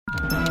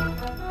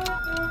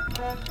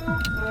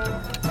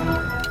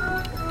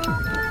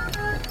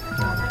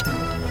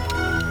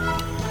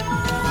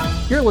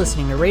You're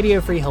listening to Radio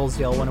Free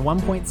Hillsdale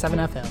 101.7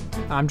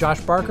 FM. I'm Josh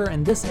Barker,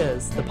 and this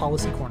is The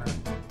Policy Corner.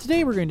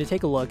 Today we're going to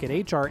take a look at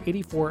H.R.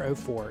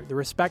 8404, the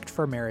Respect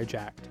for Marriage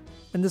Act.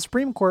 And the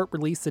Supreme Court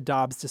released the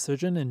Dobbs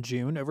decision in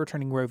June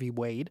overturning Roe v.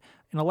 Wade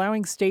and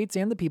allowing states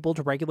and the people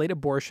to regulate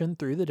abortion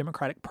through the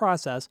democratic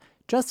process.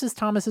 Justice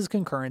Thomas's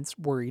concurrence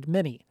worried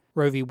many.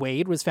 Roe v.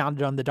 Wade was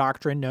founded on the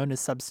doctrine known as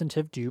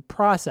substantive due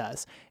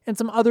process, and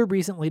some other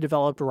recently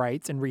developed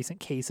rights in recent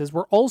cases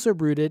were also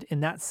rooted in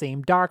that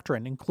same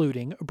doctrine,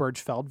 including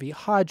Obergefell v.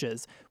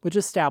 Hodges, which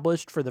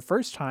established for the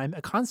first time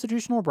a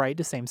constitutional right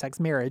to same-sex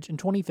marriage in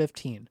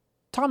 2015.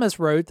 Thomas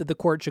wrote that the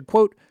court should,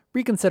 quote,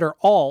 reconsider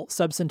all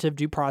substantive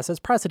due process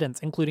precedents,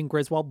 including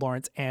Griswold,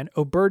 Lawrence, and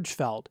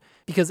Obergefell.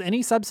 Because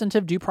any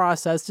substantive due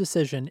process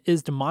decision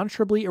is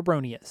demonstrably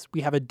erroneous,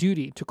 we have a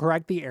duty to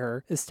correct the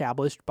error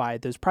established by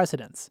those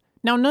precedents.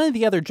 Now, none of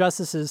the other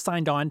justices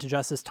signed on to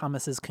Justice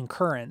Thomas's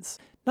concurrence.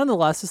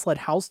 Nonetheless, this led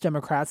House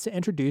Democrats to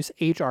introduce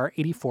H.R.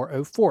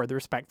 8404, the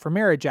Respect for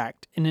Marriage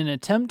Act, in an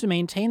attempt to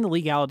maintain the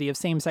legality of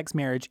same-sex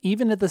marriage,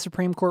 even if the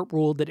Supreme Court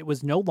ruled that it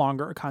was no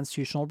longer a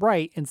constitutional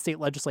right and state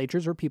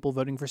legislatures or people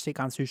voting for state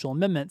constitutional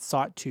amendments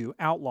sought to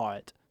outlaw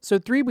it. So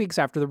 3 weeks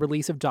after the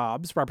release of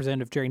Dobbs,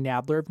 Representative Jerry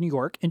Nadler of New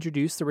York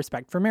introduced the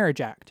Respect for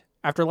Marriage Act.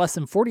 After less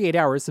than 48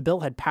 hours, the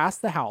bill had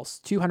passed the House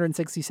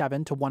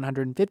 267 to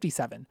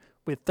 157,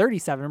 with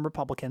 37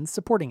 Republicans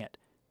supporting it.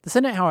 The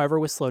Senate, however,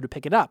 was slow to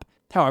pick it up.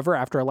 However,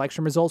 after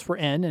election results were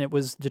in and it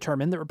was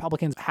determined that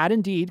Republicans had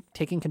indeed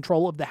taken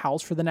control of the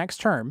House for the next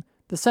term,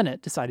 the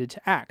Senate decided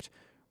to act.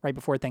 Right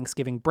before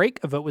Thanksgiving break,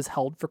 a vote was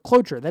held for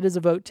cloture. That is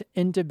a vote to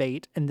end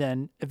debate and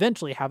then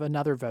eventually have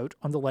another vote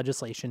on the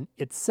legislation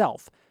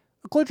itself.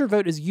 A cloture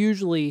vote is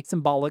usually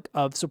symbolic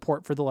of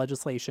support for the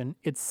legislation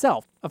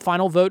itself. A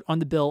final vote on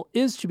the bill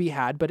is to be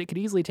had, but it could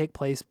easily take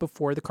place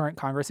before the current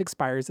Congress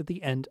expires at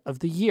the end of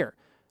the year.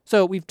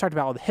 So we've talked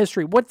about all the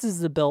history. What does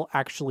the bill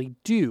actually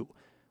do?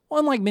 Well,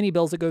 unlike many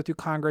bills that go through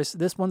Congress,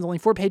 this one's only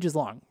 4 pages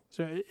long.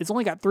 So it's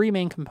only got 3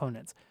 main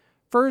components.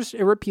 First,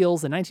 it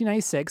repeals the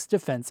 1996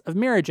 Defense of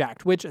Marriage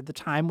Act, which at the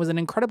time was an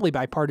incredibly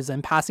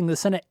bipartisan, passing the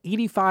Senate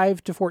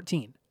 85 to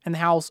 14 and the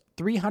House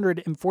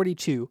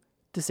 342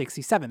 to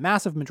 67,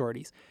 massive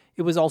majorities.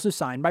 It was also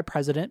signed by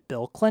President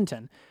Bill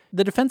Clinton.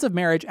 The Defense of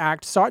Marriage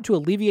Act sought to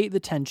alleviate the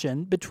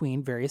tension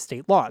between various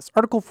state laws.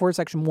 Article 4,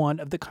 Section 1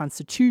 of the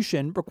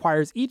Constitution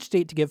requires each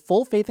state to give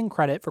full faith and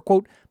credit for,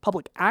 quote,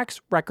 public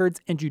acts,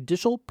 records, and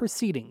judicial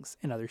proceedings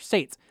in other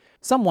states.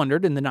 Some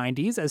wondered in the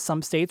 90s, as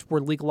some states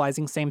were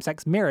legalizing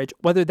same-sex marriage,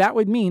 whether that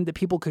would mean that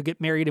people could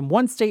get married in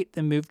one state,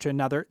 then move to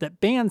another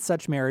that bans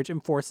such marriage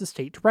and force the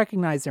state to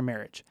recognize their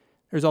marriage.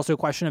 There's also a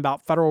question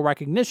about federal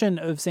recognition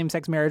of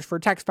same-sex marriage for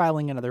tax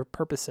filing and other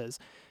purposes.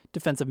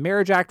 Defense of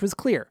Marriage Act was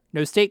clear.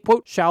 No state,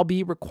 quote, shall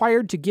be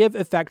required to give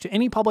effect to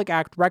any public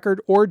act,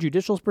 record, or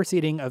judicial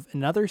proceeding of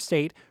another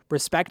state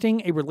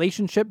respecting a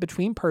relationship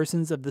between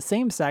persons of the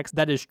same sex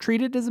that is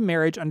treated as a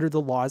marriage under the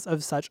laws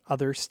of such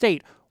other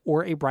state,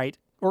 or a right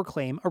or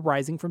claim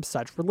arising from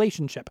such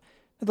relationship.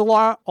 The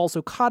law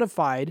also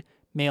codified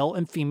male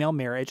and female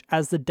marriage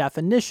as the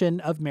definition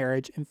of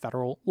marriage in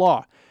federal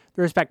law.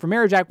 The Respect for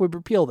Marriage Act would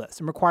repeal this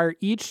and require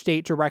each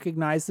state to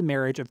recognize the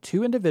marriage of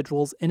two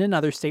individuals in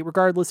another state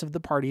regardless of the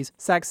party's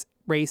sex,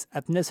 race,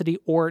 ethnicity,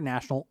 or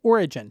national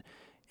origin.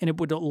 And it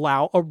would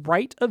allow a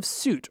right of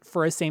suit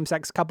for a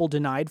same-sex couple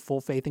denied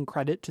full faith and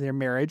credit to their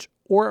marriage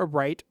or a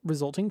right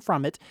resulting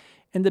from it.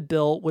 And the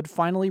bill would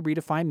finally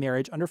redefine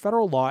marriage under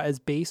federal law as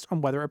based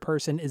on whether a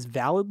person is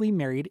validly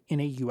married in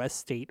a U.S.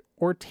 state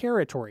or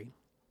territory.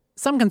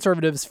 Some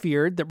conservatives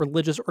feared that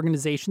religious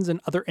organizations and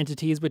other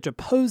entities which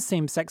oppose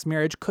same-sex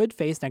marriage could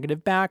face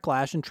negative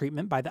backlash and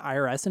treatment by the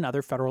IRS and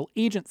other federal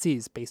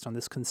agencies. Based on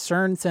this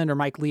concern, Senator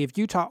Mike Lee of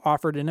Utah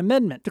offered an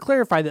amendment to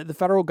clarify that the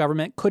federal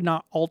government could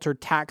not alter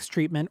tax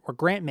treatment or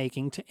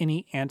grant-making to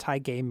any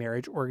anti-gay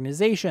marriage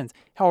organizations.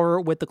 However,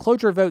 with the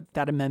cloture vote,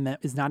 that amendment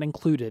is not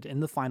included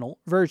in the final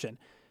version.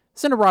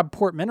 Senator Rob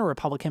Portman, a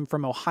Republican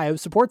from Ohio,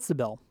 supports the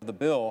bill. The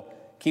bill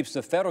keeps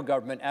the federal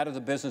government out of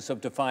the business of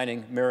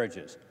defining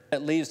marriages.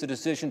 It leaves the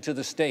decision to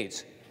the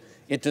states.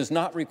 It does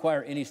not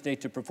require any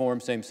state to perform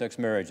same-sex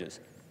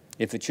marriages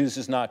if it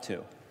chooses not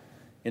to,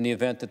 in the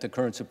event that the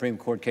current Supreme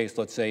Court case,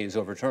 let's say, is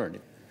overturned.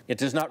 It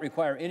does not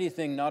require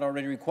anything not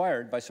already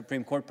required by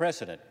Supreme Court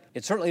precedent.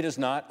 It certainly does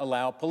not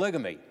allow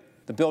polygamy.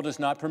 The bill does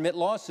not permit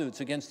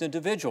lawsuits against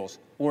individuals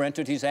or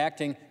entities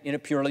acting in a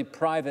purely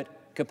private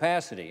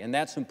capacity, and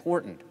that's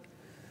important.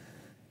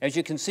 As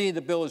you can see,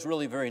 the bill is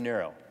really very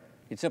narrow.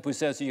 It simply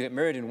says that you get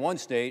married in one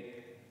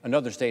state,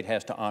 another state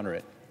has to honor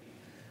it.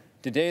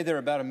 Today, there are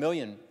about 1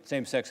 million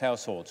same-sex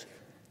households.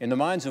 In the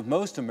minds of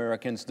most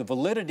Americans, the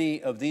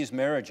validity of these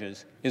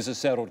marriages is a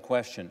settled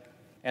question.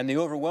 And the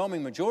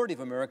overwhelming majority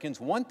of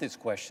Americans want this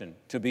question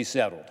to be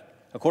settled.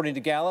 According to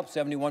Gallup,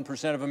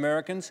 71% of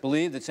Americans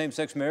believe that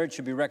same-sex marriage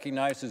should be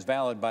recognized as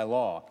valid by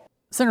law.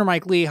 Senator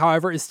Mike Lee,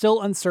 however, is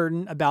still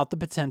uncertain about the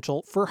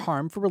potential for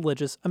harm for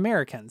religious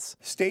Americans.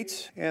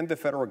 States and the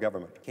federal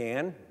government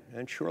can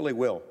and surely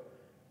will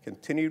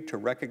continue to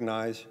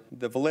recognize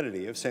the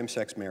validity of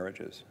same-sex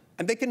marriages.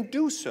 And they can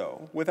do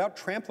so without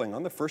trampling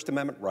on the First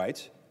Amendment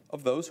rights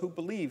of those who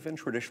believe in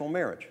traditional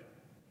marriage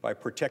by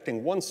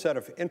protecting one set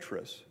of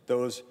interests,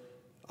 those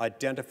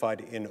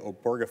identified in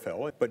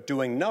Obergefell, but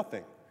doing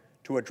nothing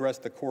to address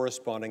the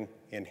corresponding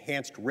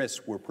enhanced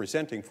risks we're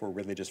presenting for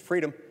religious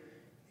freedom.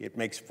 It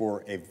makes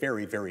for a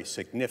very, very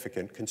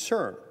significant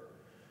concern.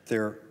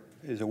 There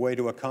is a way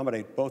to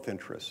accommodate both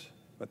interests,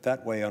 but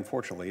that way,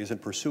 unfortunately,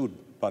 isn't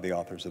pursued by the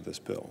authors of this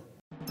bill.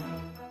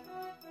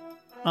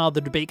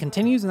 The debate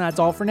continues, and that's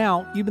all for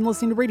now. You've been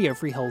listening to Radio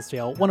Free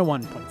Hillsdale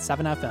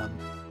 101.7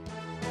 FM.